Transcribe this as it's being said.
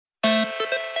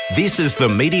This is the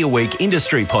Mediaweek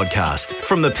Industry Podcast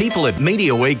from the people at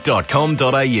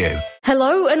mediaweek.com.au.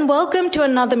 Hello and welcome to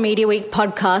another Mediaweek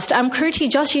podcast. I'm Kruti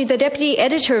Joshi, the Deputy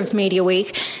Editor of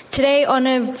Mediaweek. Today on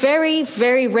a very,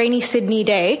 very rainy Sydney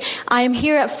day, I am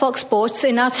here at Fox Sports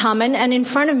in Artarmon, and in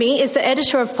front of me is the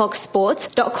editor of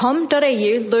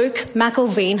foxsports.com.au, Luke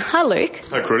McIlveen. Hi, Luke.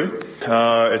 Hi,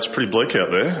 Kruti. It's pretty bleak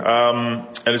out there, and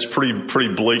it's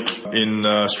pretty bleak in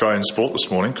Australian sport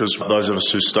this morning, because those of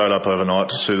us who stayed up overnight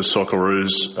to see the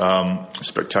Socceroos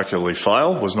spectacularly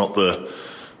fail was not the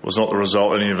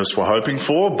result any of us were hoping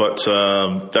for, but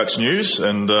that's news,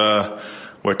 and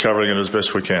we're covering it as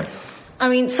best we can. I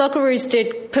mean, Socceroos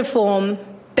did perform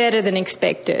better than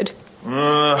expected.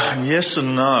 Yes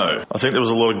and no. I think there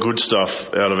was a lot of good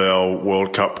stuff out of our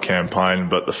World Cup campaign,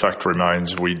 but the fact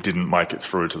remains we didn't make it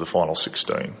through to the final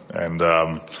 16. And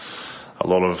a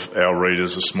lot of our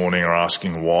readers this morning are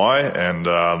asking why, and,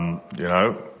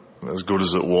 as good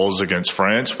as it was against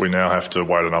France, we now have to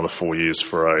wait another 4 years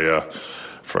for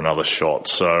another shot.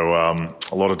 So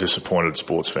a lot of disappointed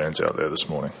sports fans out there this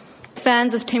morning.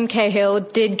 Fans of Tim Cahill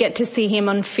did get to see him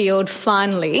on field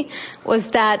finally. Was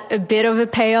that a bit of a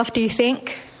payoff, do you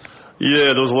think?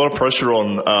 Yeah, there was a lot of pressure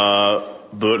on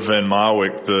Bert van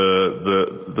Marwijk,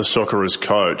 the Socceroos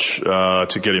coach,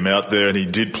 to get him out there, and he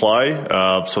did play,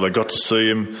 so they got to see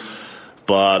him.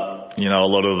 But, a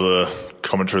lot of the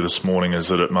commentary this morning is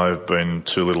that it may have been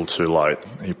too little too late.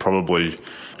 He probably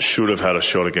should have had a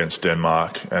shot against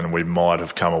Denmark, and we might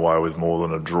have come away with more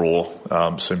than a draw,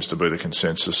 seems to be the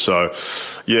consensus. So,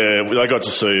 yeah, they got to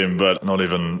see him, but not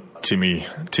even Timmy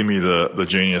the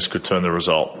genius could turn the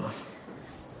result.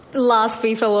 Last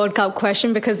FIFA World Cup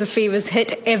question, because the fever's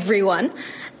hit everyone.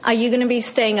 Are you going to be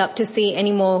staying up to see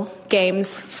any more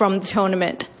games from the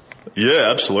tournament? Yeah,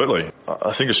 absolutely.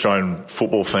 I think Australian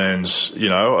football fans,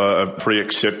 are pretty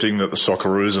accepting that the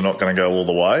Socceroos are not going to go all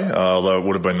the way, although it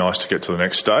would have been nice to get to the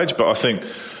next stage. But I think,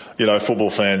 football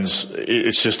fans,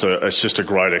 it's just a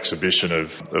great exhibition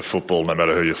of football, no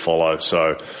matter who you follow.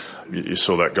 So you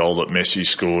saw that goal that Messi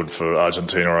scored for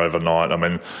Argentina overnight. I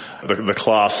mean, the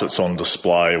class that's on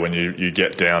display when you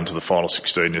get down to the final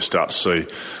 16, you start to see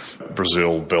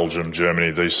Brazil, Belgium,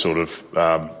 Germany, these sort of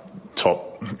top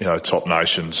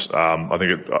nations.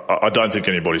 I don't think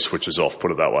anybody switches off,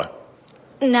 put it that way.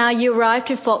 Now, you arrived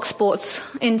to Fox Sports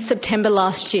in September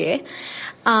last year.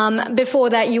 Before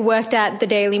that, you worked at the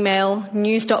Daily Mail,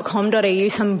 news.com.au,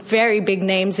 some very big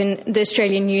names in the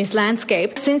Australian news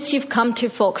landscape. Since you've come to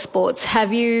Fox Sports,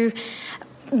 have you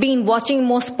been watching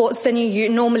more sports than you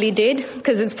normally did,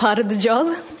 because it's part of the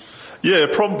job? Yeah,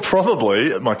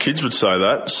 probably. My kids would say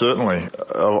that, certainly.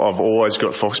 I've always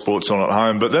got Fox Sports on at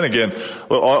home. But then again,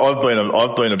 look,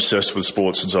 I've been obsessed with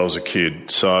sports since I was a kid.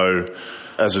 So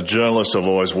as a journalist, I've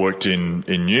always worked in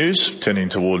news, tending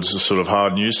towards the sort of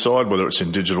hard news side, whether it's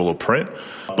in digital or print.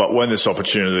 But when this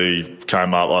opportunity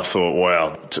came up, I thought,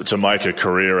 wow, to make a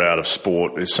career out of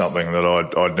sport is something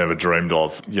that I'd never dreamed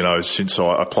of. Since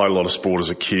I played a lot of sport as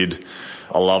a kid,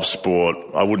 I love sport.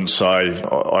 I wouldn't say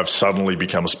I've suddenly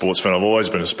become a sports fan. I've always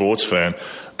been a sports fan.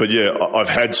 But yeah, I've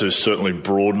had to certainly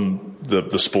broaden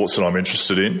the sports that I'm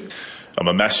interested in. I'm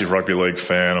a massive rugby league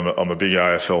fan. I'm a big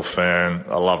AFL fan.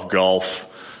 I love golf.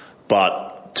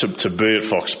 But to be at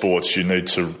Fox Sports, you need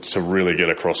to really get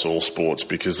across all sports,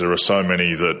 because there are so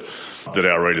many that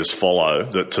our readers follow,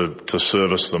 that to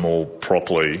service them all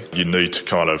properly, you need to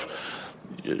kind of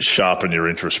sharpen your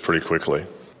interest pretty quickly.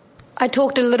 I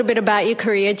talked a little bit about your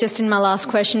career just in my last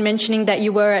question, mentioning that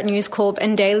you were at News Corp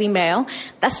and Daily Mail.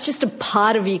 That's just a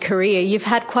part of your career. You've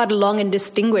had quite a long and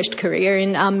distinguished career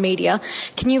in media.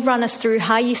 Can you run us through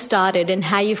how you started and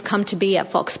how you've come to be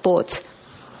at Fox Sports?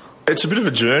 It's a bit of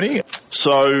a journey.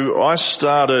 So I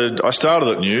started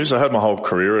at News. I had my whole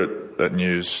career at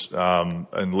News,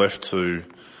 and left to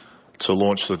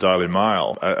launch the Daily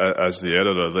Mail as the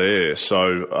editor there.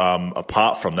 So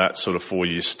apart from that sort of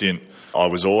 4-year stint, I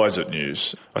was always at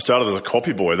News. I started as a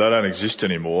copy boy. They don't exist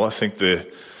anymore. I think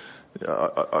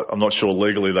I'm not sure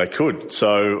legally they could.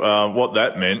 So what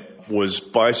that meant was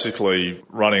basically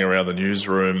running around the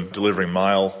newsroom, delivering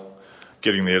mail,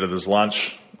 getting the editor's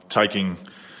lunch, taking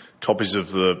copies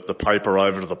of the paper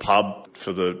over to the pub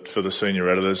for the senior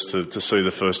editors to see the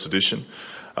first edition.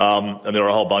 And there are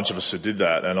a whole bunch of us who did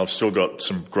that, and I've still got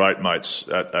some great mates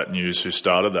at News who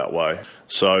started that way.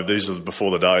 So these are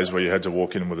before the days where you had to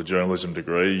walk in with a journalism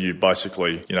degree. You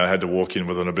basically, had to walk in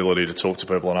with an ability to talk to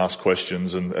people and ask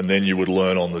questions, and then you would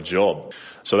learn on the job.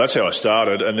 So that's how I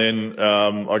started, and then I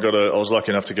was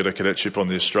lucky enough to get a cadetship on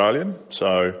the Australian.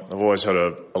 So I've always had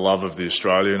a love of the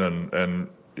Australian, and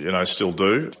still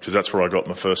do, because that's where I got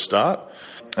my first start.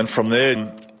 And from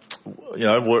there,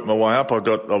 worked my way up. I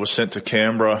was sent to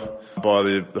Canberra by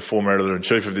the former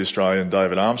editor-in-chief of The Australian,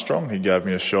 David Armstrong. He gave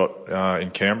me a shot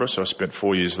in Canberra, so I spent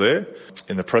 4 years there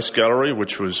in the press gallery,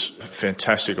 which was a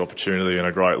fantastic opportunity and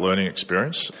a great learning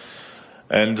experience.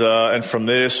 And from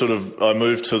there, I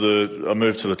moved to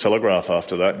the Telegraph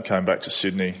after that, and came back to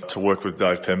Sydney to work with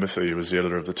Dave Pemberthy, who was the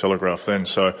editor of the Telegraph then.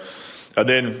 And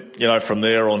then, from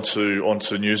there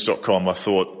onto news.com, I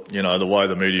thought, the way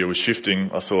the media was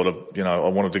shifting, I thought, I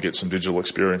wanted to get some digital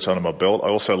experience under my belt. I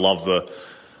also love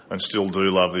and still do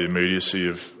love the immediacy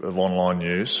of online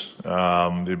news.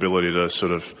 The ability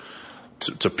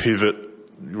to pivot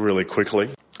really quickly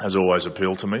has always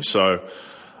appealed to me. So,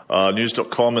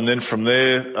 news.com, and then from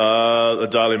there, the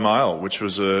Daily Mail, which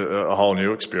was a whole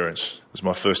new experience. It was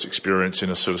my first experience in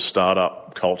a sort of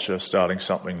startup culture, starting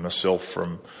something myself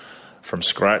from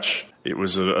scratch. It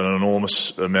was an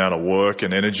enormous amount of work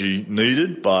and energy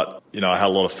needed, but, I had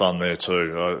a lot of fun there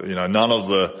too. None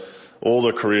of all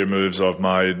the career moves I've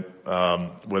made,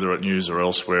 whether at news or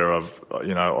elsewhere,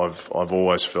 I've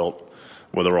always felt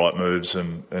were the right moves,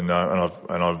 and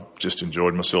I've just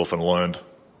enjoyed myself and learned.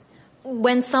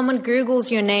 When someone Googles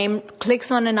your name,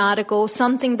 clicks on an article,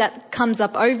 something that comes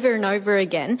up over and over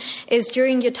again is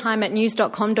during your time at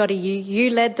news.com.au,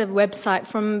 you led the website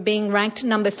from being ranked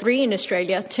number 3 in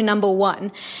Australia to number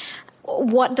 1.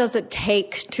 What does it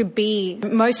take to be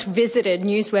most visited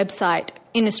news website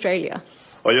in Australia?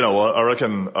 Well, you know what? I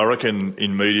reckon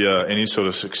in media, any sort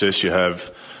of success you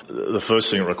have, the first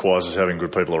thing it requires is having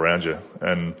good people around you.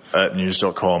 And at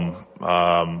news.com,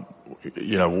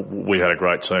 we had a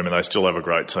great team, and they still have a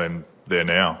great team there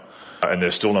now, and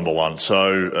they're still number 1.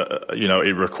 So,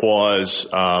 it requires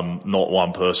not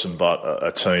one person, but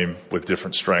a team with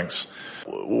different strengths.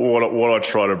 What I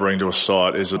try to bring to a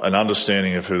site is an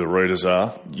understanding of who the readers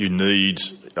are. You need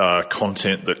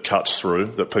content that cuts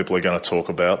through, that people are going to talk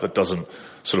about, that doesn't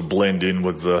sort of blend in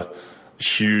with the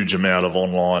huge amount of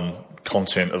online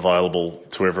content available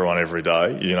to everyone every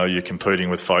day. You're competing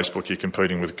with Facebook, you're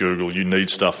competing with Google. You need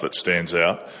stuff that stands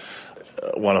out.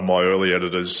 One of my early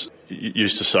editors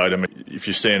used to say to me, if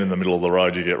you stand in the middle of the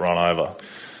road, you get run over.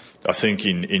 I think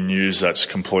in news that's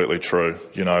completely true.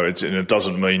 And it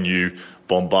doesn't mean you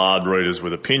bombard readers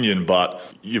with opinion, but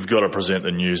you've got to present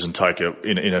the news and take it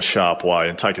in a sharp way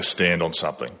and take a stand on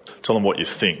something. Tell them what you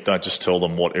think. Don't just tell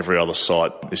them what every other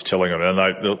site is telling them. And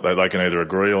they can either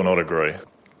agree or not agree.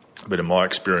 But in my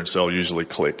experience, they'll usually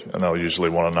click, and they'll usually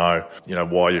want to know,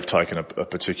 why you've taken a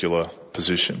particular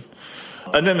position.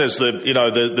 And then there's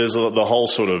there's the whole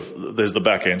there's the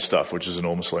back end stuff, which is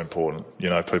enormously important.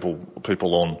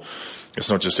 People on,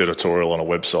 it's not just editorial on a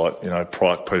website.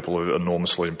 Product people are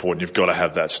enormously important. You've got to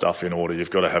have that stuff in order. You've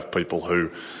got to have people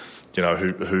who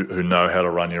know how to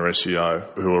run your SEO,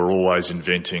 who are always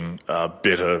inventing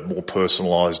better, more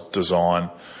personalised design.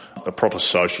 A proper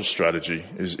social strategy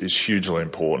is hugely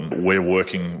important.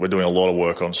 We're doing a lot of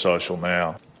work on social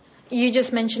now. You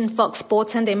just mentioned Fox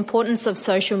Sports and the importance of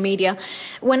social media.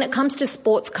 When it comes to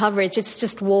sports coverage, it's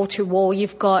just wall to wall.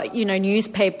 You've got,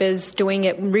 newspapers doing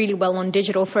it really well on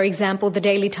digital. For example, the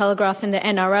Daily Telegraph and the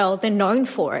NRL, they're known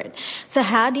for it. So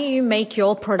how do you make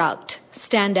your product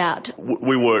stand out?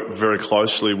 We work very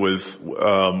closely with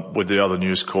the other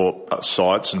News Corp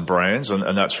sites and brands,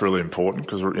 and that's really important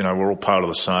because we're all part of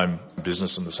the same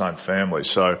business and the same family.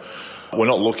 So we're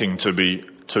not looking to be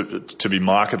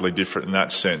markedly different in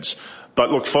that sense.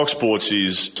 But look, Fox Sports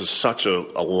is just such a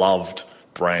loved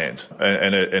brand,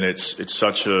 and it's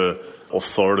such a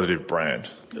authoritative brand.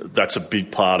 That's a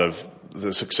big part of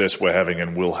the success we're having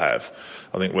and will have.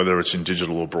 I think whether it's in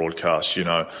digital or broadcast,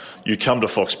 you come to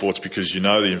Fox Sports because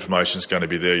the information is going to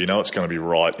be there, it's going to be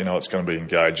right, it's going to be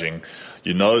engaging,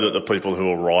 that the people who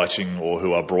are writing or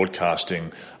who are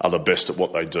broadcasting are the best at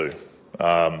what they do.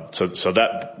 So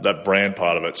that brand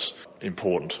part of it's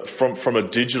important. From a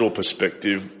digital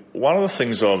perspective, one of the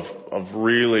things I've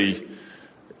really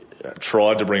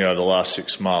tried to bring over the last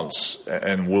 6 months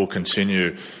and will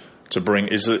continue to bring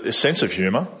is a sense of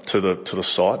humour to the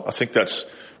site. I think that's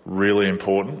really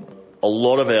important. A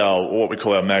lot of what we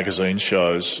call our magazine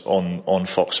shows on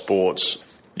Fox Sports,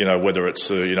 whether it's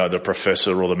the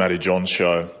Professor or the Matty Johns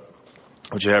show,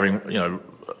 which are having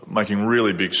making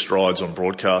really big strides on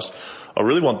broadcast. I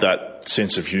really want that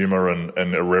sense of humour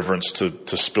and irreverence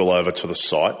to spill over to the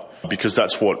site, because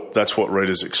that's what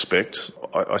readers expect.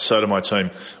 I say to my team,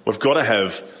 we've got to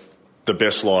have the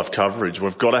best live coverage,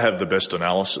 we've got to have the best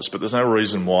analysis, but there's no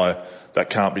reason why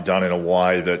that can't be done in a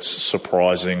way that's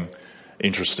surprising,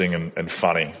 interesting and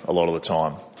funny a lot of the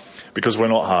time. Because we're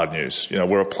not hard news.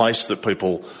 We're a place that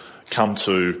people come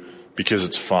to because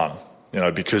it's fun,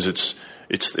 because it's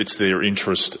It's their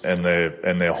interest and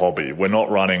their hobby. We're not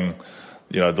running,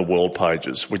 the world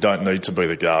pages. We don't need to be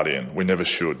the Guardian. We never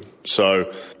should.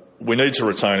 So we need to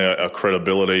retain our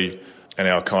credibility and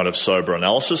our kind of sober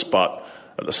analysis, but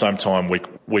at the same time,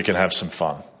 we can have some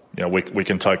fun. We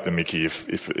can take the mickey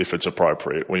if it's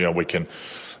appropriate. We can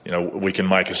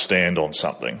make a stand on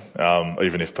something,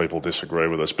 even if people disagree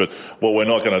with us. But what we're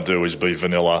not going to do is be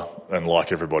vanilla and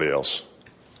like everybody else.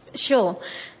 Sure.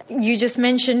 You just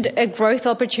mentioned a growth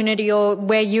opportunity, or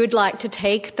where you'd like to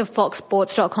take the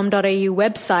foxsports.com.au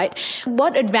website.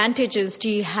 What advantages do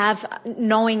you have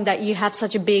knowing that you have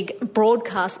such a big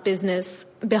broadcast business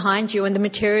behind you and the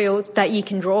material that you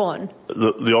can draw on?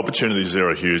 The opportunities there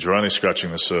are huge. We're only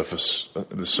scratching the surface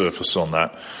on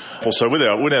that. Also, with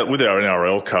our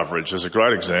NRL coverage, there's a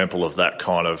great example of that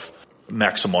kind of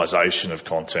maximisation of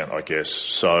content, I guess.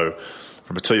 So,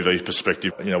 from a TV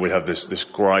perspective, we have this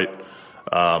great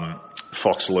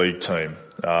Fox League team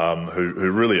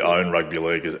who really own rugby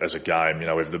league as a game.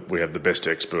 We have the best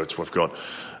experts. We've got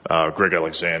Greg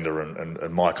Alexander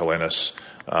and Michael Ennis,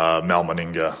 Mal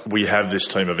Meninga. We have this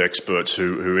team of experts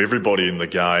who everybody in the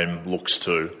game looks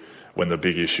to when the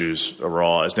big issues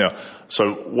arise. Now,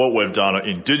 so what we've done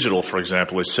in digital, for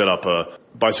example, is set up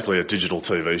basically a digital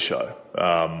TV show,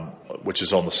 which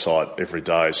is on the site every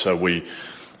day. So we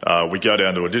go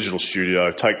down to a digital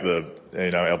studio, take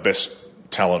our best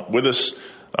talent with us,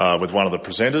 with one of the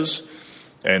presenters,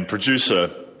 and produce a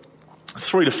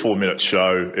 3 to 4 minute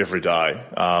show every day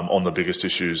on the biggest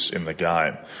issues in the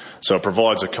game. So it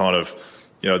provides a kind of,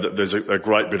 there's a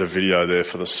great bit of video there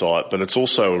for the site, but it's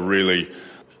also a really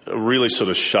sort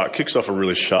of kicks off a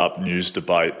really sharp news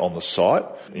debate on the site,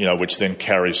 which then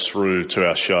carries through to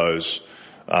our shows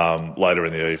later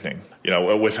in the evening.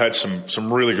 We've had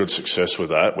some really good success with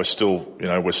that. We're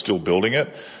still building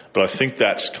it, but I think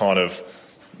that's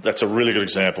a really good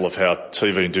example of how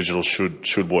TV and digital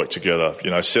should work together.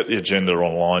 Set the agenda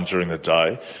online during the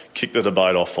day, kick the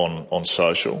debate off on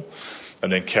social,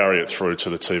 and then carry it through to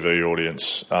the TV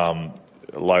audience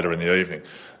later in the evening.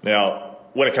 Now,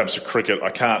 when it comes to cricket, I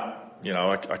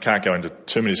can't go into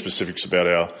too many specifics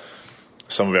about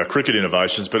some of our cricket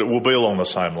innovations, but it will be along the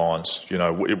same lines.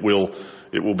 It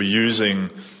will be using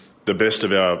the best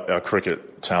of our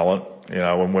cricket talent.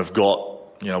 And we've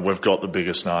got the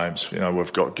biggest names.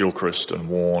 We've got Gilchrist and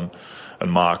Warne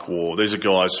and Mark Waugh. These are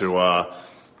guys who are,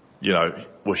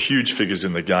 were huge figures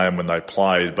in the game when they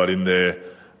played, but in their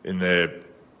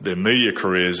media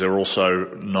careers, they're also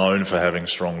known for having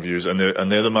strong views, and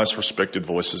they're the most respected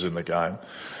voices in the game.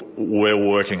 We're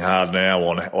working hard now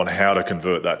on how to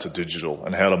convert that to digital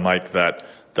and how to make that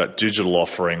digital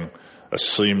offering a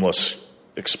seamless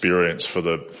experience for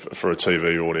a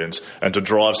TV audience, and to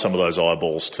drive some of those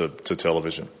eyeballs to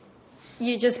television.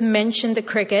 You just mentioned the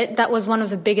cricket. That was one of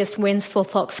the biggest wins for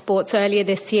Fox Sports earlier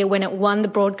this year when it won the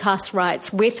broadcast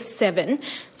rights with 7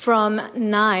 from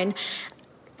 9.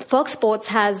 Fox Sports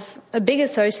has a big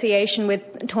association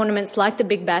with tournaments like the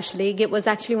Big Bash League. It was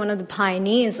actually one of the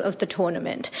pioneers of the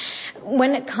tournament.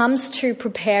 When it comes to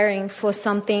preparing for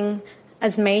something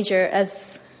as major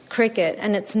as cricket,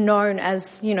 and it's known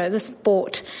as, the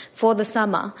sport for the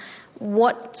summer,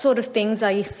 what sort of things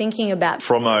are you thinking about?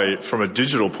 From a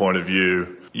digital point of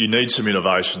view, you need some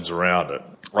innovations around it.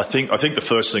 I think the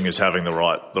first thing is having the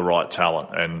right talent,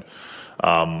 and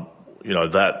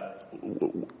that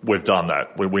we've done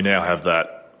that. We now have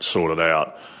that sorted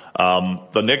out.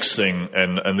 The next thing,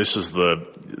 and this is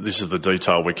the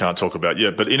detail we can't talk about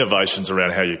yet, but innovations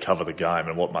around how you cover the game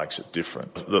and what makes it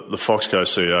different. The Foxco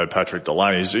CEO, Patrick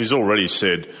Delaney, he's already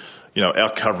said,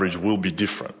 our coverage will be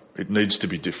different. It needs to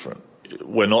be different.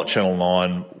 We're not Channel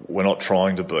 9, we're not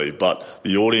trying to be, but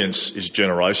the audience is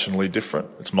generationally different.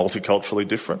 It's multiculturally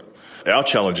different. Our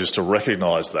challenge is to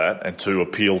recognise that and to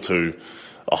appeal to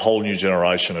a whole new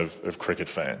generation of cricket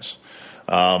fans.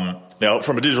 Now,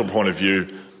 from a digital point of view,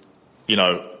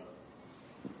 it'll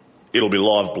be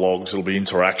live blogs, it'll be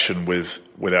interaction with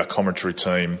our commentary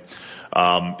team.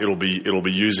 It'll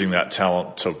be using that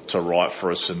talent to write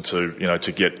for us and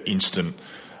to get instant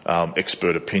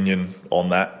expert opinion on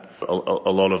that. A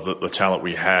lot of the talent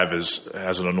we have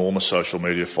has an enormous social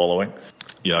media following.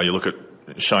 You look at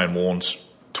Shane Warne's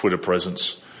Twitter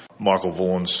presence, Michael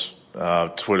Vaughan's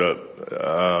Twitter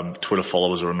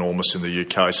followers are enormous in the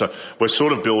UK. So we're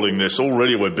sort of building this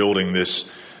already. We're building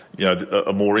this,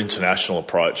 a more international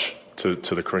approach to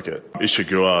the cricket. Isha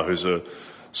Guha, who's a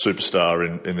superstar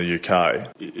in the UK,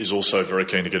 is also very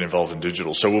keen to get involved in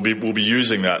digital. So we'll be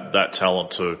using that talent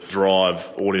to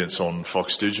drive audience on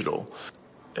Fox Digital.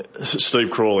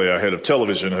 Steve Crawley, our head of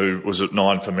television, who was at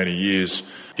Nine for many years,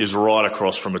 is right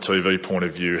across from a TV point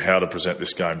of view how to present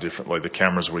this game differently. The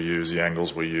cameras we use, the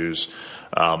angles we use,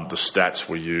 the stats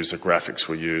we use, the graphics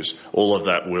we use, all of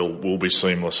that will be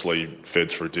seamlessly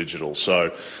fed through digital.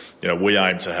 So, we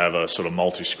aim to have a sort of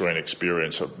multi-screen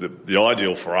experience. The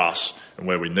ideal for us and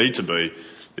where we need to be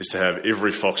is to have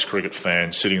every Fox cricket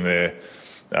fan sitting there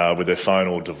with their phone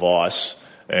or device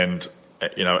and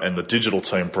the digital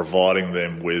team providing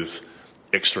them with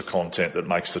extra content that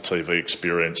makes the TV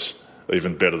experience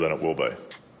even better than it will be.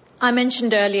 I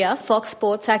mentioned earlier, Fox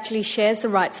Sports actually shares the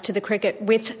rights to the cricket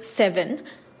with Seven.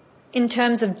 In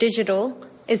terms of digital,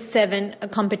 is Seven a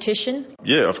competition?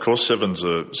 Yeah, of course Seven's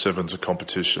a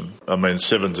competition. I mean,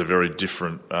 Seven's a very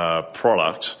different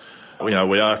product. We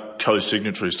are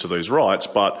co-signatories to these rights,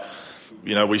 but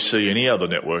we see any other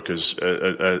network as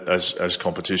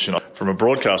competition. From a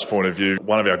broadcast point of view,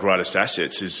 one of our greatest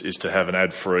assets is to have an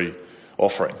ad-free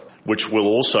offering, which will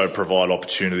also provide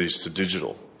opportunities to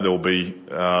digital. There will be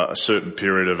a certain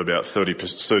period of about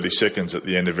 30 seconds at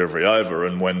the end of every over,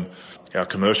 and when our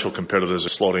commercial competitors are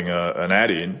slotting an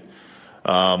ad in,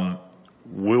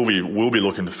 we'll be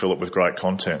looking to fill it with great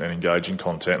content and engaging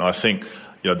content. And I think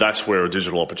that's where a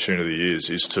digital opportunity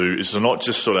is to not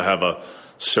just sort of have a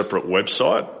separate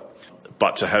website,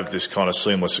 but to have this kind of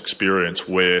seamless experience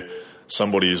where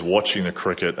somebody is watching the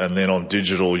cricket and then on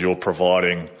digital you're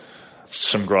providing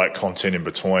some great content in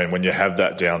between when you have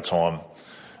that downtime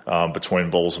between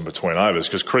balls and between overs.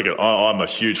 Because cricket, I'm a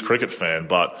huge cricket fan,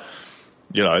 but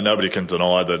nobody can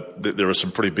deny that there are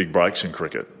some pretty big breaks in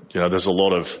cricket. There's a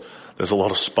lot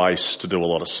of space to do a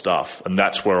lot of stuff, and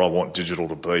that's where I want digital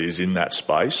to be, is in that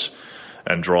space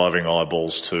and driving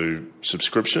eyeballs to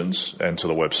subscriptions and to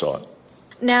the website.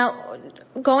 Now,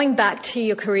 going back to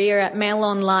your career at Mail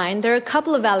Online, there are a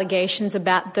couple of allegations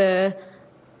about the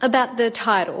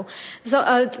title.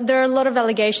 So there are a lot of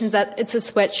allegations that it's a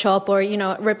sweatshop or,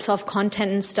 it rips off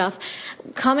content and stuff.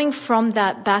 Coming from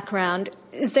that background,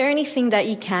 is there anything that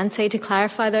you can say to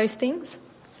clarify those things?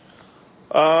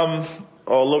 Look,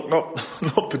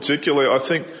 not particularly. I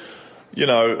think,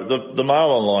 the Mail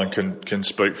Online can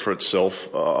speak for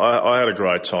itself. I had a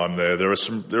great time there. There are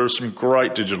some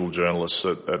great digital journalists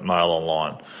at Mail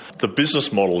Online. The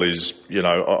business model is,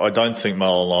 I don't think Mail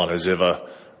Online has ever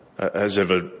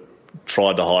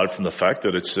tried to hide from the fact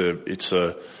that it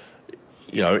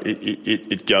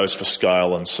goes for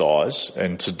scale and size,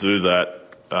 and to do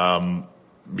that,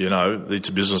 its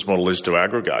business model is to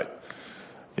aggregate.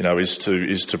 Is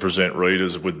to present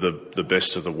readers with the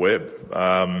best of the web.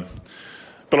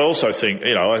 But I also think,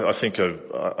 I think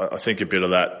a bit of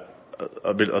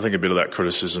that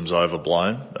criticism's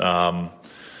overblown.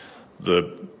 At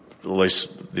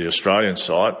least the Australian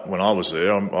site, when I was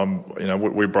there,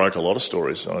 we broke a lot of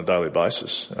stories on a daily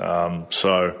basis.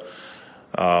 So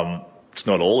it's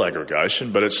not all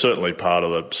aggregation, but it's certainly part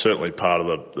of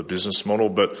the business model.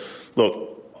 But look,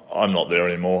 I'm not there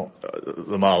anymore.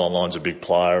 The Mail Online's a big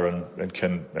player and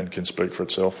can speak for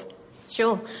itself.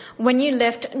 Sure. When you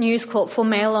left News Corp for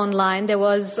Mail Online, there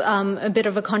was a bit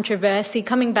of a controversy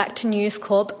coming back to News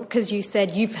Corp, because you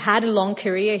said you've had a long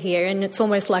career here and it's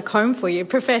almost like home for you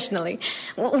professionally.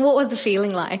 What was the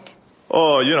feeling like?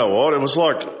 Oh, you know what? It was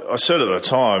like I said at the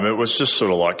time, it was just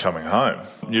sort of like coming home.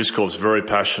 News Corp's very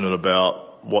passionate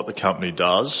about what the company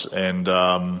does, and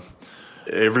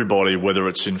everybody, whether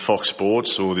it's in Fox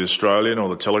Sports or the Australian or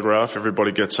the Telegraph,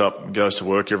 everybody gets up and goes to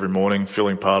work every morning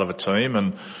feeling part of a team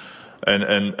and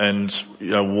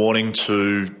wanting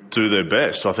to do their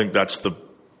best. I think that's the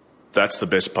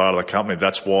best part of the company.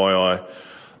 That's why I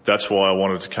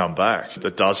wanted to come back.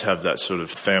 It does have that sort of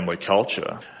family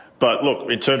culture. But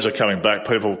look, in terms of coming back,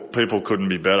 people couldn't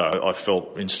be better. I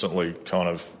felt instantly kind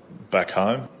of back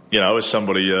home. As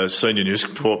somebody, a senior News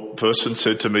Corp person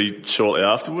said to me shortly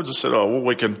afterwards, I said,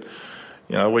 we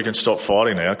can stop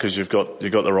fighting now because you've got the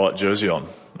right jersey on,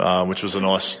 which was a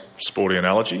nice sporting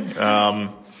analogy.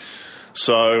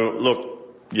 So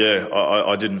look, yeah,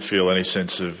 I didn't feel any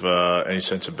sense of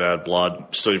bad blood.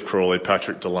 Steve Crawley,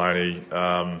 Patrick Delaney,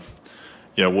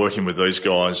 working with these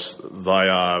guys, they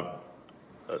are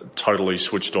totally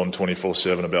switched on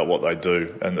 24/7 about what they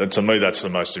do, and to me that's the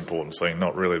most important thing,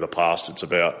 not really the past. It's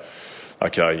about,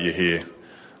 okay, you're here,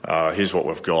 here's what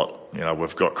we've got,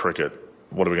 we've got cricket,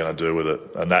 what are we going to do with it?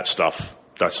 And that's the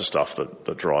stuff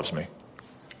that drives me.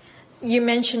 You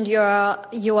mentioned you are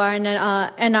an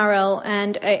NRL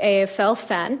and a AFL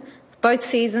fan, both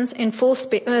seasons in full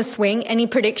swing. Any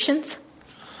predictions?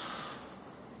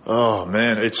 Oh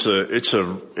man, it's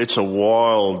a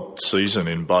wild season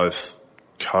in both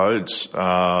codes.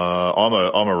 I'm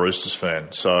a Roosters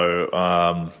fan,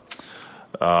 so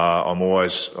I'm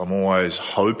always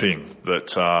hoping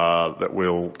that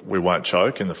we won't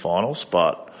choke in the finals,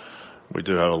 but we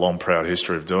do have a long, proud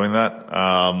history of doing that.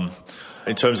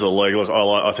 In terms of the league, look,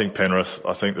 I think Penrith,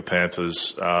 I think the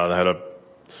Panthers, they had a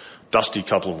dusty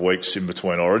couple of weeks in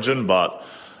between Origin, but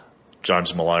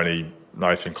James Maloney,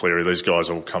 Nathan Cleary, these guys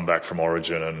will come back from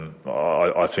Origin, and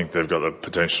I think they've got the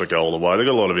potential to go all the way. They've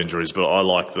got a lot of injuries, but I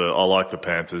like the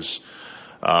Panthers.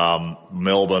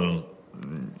 Melbourne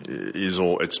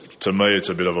to me it's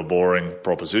a bit of a boring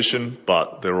proposition,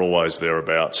 but they're always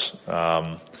thereabouts,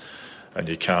 and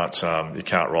you can't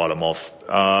write them off.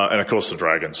 And of course the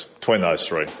Dragons. Between those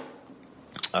three,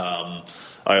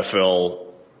 AFL,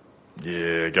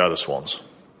 yeah, go the Swans.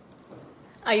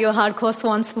 Are you a hardcore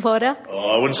Swan supporter?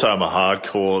 I wouldn't say I'm a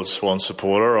hardcore Swan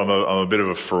supporter. I'm a bit of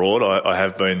a fraud. I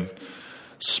have been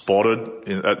spotted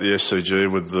at the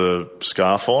SCG with the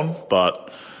scarf on,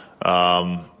 but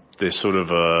they're sort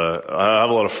of I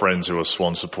have a lot of friends who are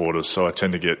Swan supporters, so I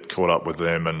tend to get caught up with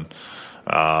them. And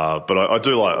but I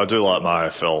do like my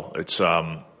AFL.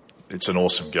 It's an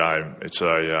awesome game. It's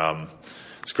a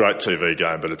great TV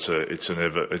game, but it's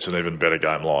an even better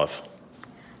game live.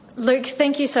 Luke,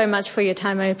 thank you so much for your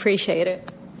time. I appreciate it.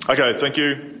 Okay, thank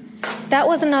you. That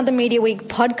was another Media Week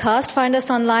podcast. Find us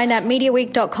online at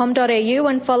mediaweek.com.au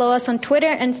and follow us on Twitter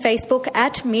and Facebook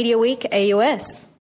at Media Week AUS.